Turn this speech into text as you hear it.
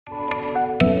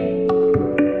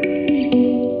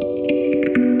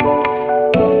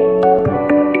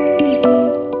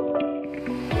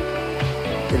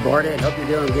Gordon. Hope you're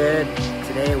doing good.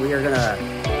 Today we are gonna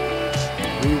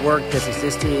rework this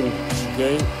existing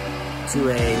gate to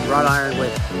a wrought iron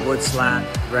with wood slat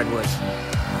redwood.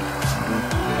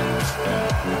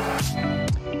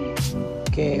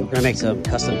 Okay, we're gonna make some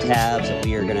custom tabs that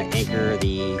we are gonna anchor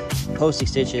the post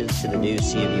extensions to the new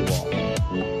CMU wall.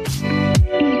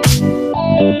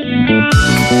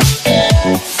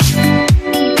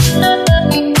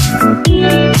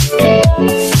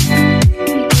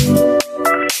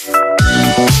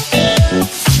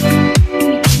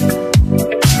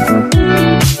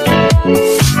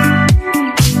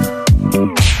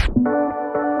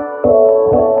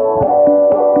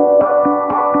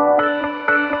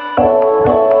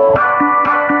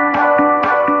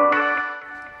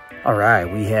 All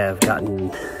right, we have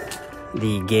gotten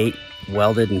the gate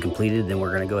welded and completed. Then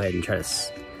we're gonna go ahead and try to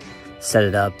set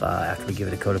it up after we give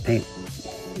it a coat of paint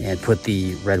and put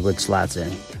the redwood slats in.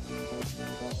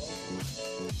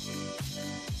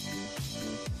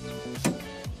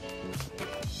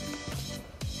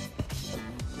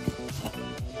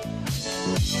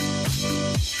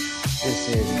 This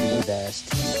is the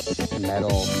best metal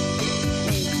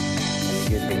paint. And the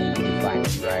good thing, you can find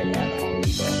it right at Home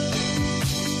Depot.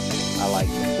 I like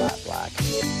the flat black.